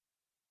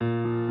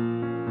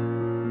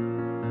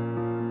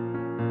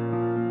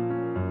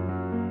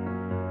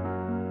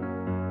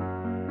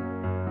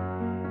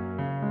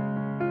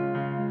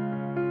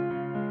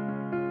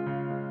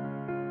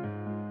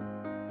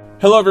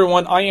Hello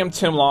everyone, I am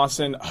Tim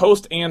Lawson,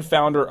 host and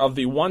founder of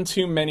the One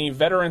Too Many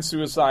Veteran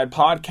Suicide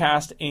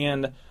podcast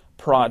and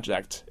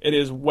project. It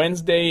is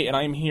Wednesday and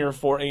I'm here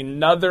for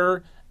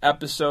another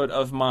episode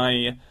of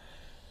my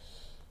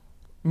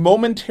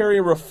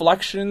Momentary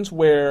reflections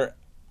where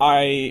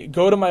I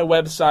go to my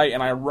website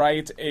and I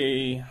write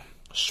a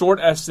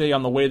short essay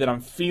on the way that I'm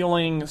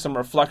feeling, some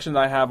reflections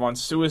I have on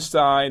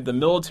suicide, the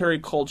military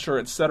culture,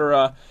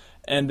 etc.,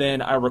 and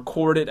then I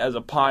record it as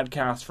a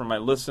podcast for my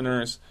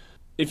listeners.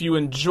 If you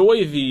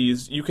enjoy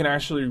these, you can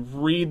actually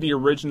read the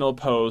original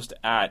post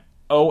at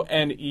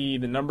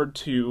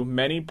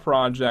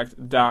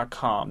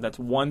manyproject.com. That's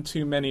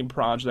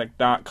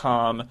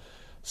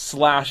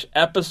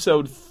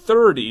one-too-many-project.com/episode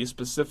 30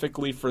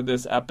 specifically for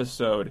this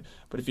episode.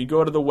 But if you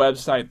go to the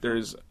website,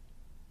 there's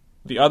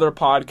the other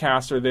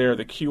podcasts are there,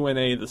 the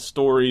Q&A, the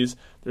stories.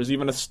 There's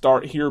even a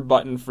Start Here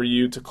button for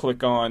you to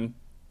click on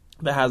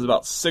that has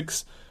about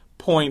 6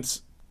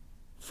 points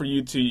for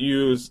you to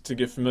use to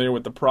get familiar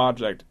with the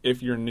project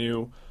if you're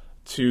new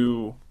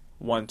to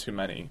One Too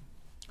Many.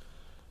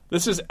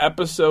 This is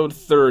episode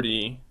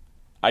 30.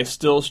 I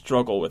still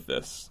struggle with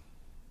this.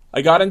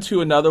 I got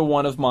into another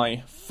one of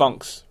my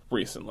funks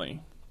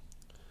recently.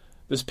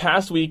 This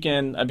past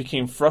weekend, I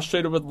became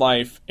frustrated with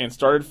life and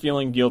started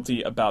feeling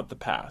guilty about the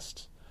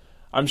past.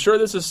 I'm sure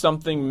this is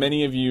something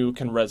many of you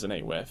can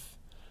resonate with.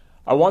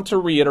 I want to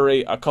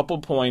reiterate a couple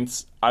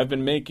points I've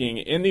been making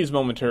in these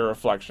momentary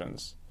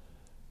reflections.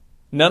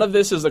 None of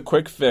this is a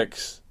quick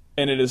fix,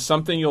 and it is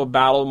something you'll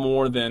battle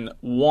more than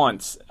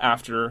once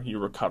after you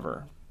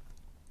recover.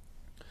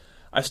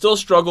 I still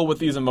struggle with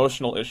these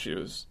emotional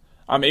issues.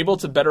 I'm able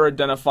to better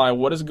identify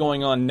what is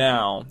going on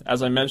now,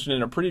 as I mentioned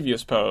in a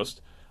previous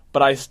post,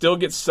 but I still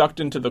get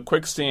sucked into the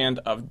quicksand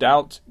of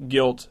doubt,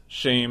 guilt,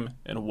 shame,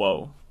 and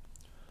woe.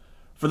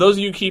 For those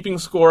of you keeping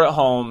score at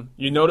home,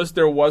 you noticed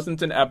there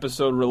wasn't an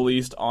episode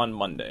released on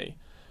Monday.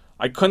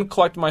 I couldn't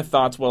collect my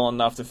thoughts well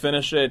enough to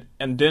finish it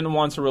and didn't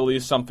want to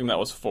release something that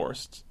was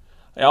forced.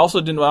 I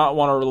also did not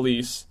want to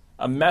release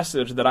a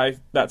message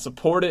that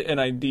supported an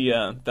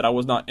idea that I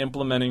was not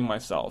implementing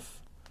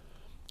myself.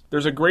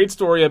 There's a great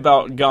story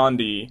about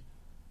Gandhi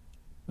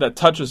that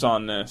touches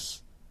on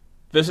this.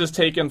 This is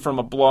taken from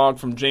a blog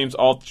from James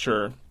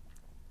Altucher,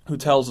 who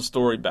tells the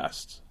story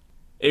best.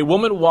 A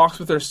woman walks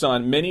with her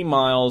son many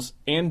miles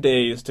and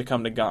days to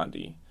come to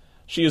Gandhi.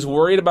 She is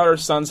worried about her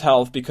son's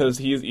health because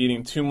he is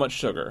eating too much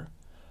sugar.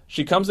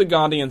 She comes to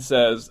Gandhi and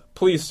says,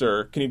 "Please,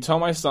 sir, can you tell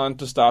my son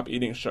to stop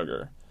eating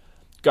sugar?"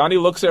 Gandhi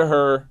looks at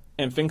her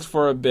and thinks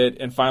for a bit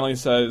and finally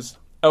says,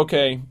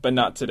 "Okay, but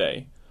not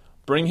today.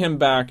 Bring him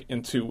back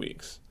in 2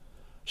 weeks."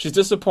 She's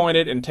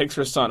disappointed and takes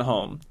her son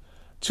home.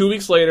 2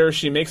 weeks later,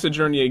 she makes the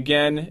journey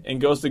again and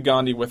goes to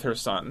Gandhi with her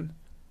son.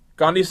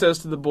 Gandhi says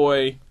to the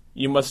boy,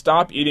 "You must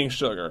stop eating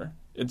sugar.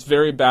 It's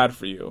very bad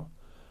for you."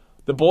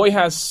 The boy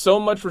has so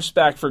much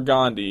respect for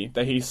Gandhi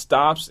that he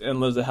stops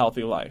and lives a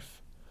healthy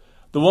life.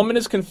 The woman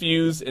is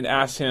confused and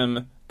asks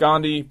him,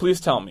 "Gandhi,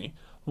 please tell me,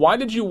 why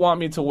did you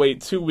want me to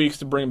wait 2 weeks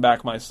to bring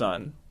back my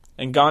son?"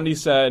 And Gandhi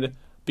said,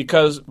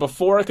 "Because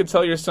before I could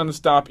tell your son to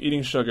stop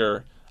eating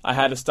sugar, I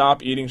had to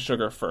stop eating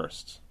sugar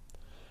first."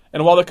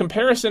 And while the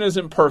comparison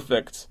isn't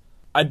perfect,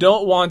 I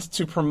don't want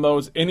to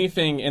promote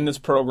anything in this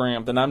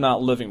program that I'm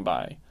not living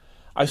by.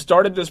 I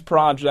started this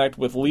project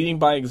with leading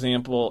by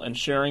example and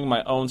sharing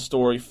my own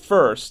story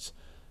first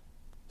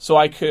so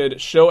I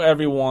could show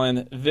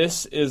everyone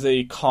this is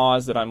a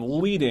cause that I'm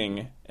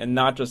leading and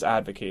not just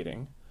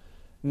advocating.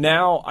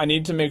 Now I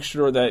need to make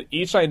sure that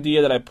each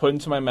idea that I put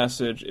into my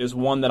message is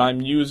one that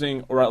I'm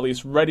using or at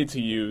least ready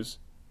to use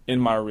in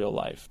my real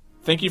life.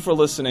 Thank you for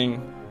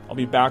listening. I'll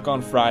be back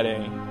on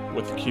Friday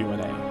with the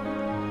Q&A.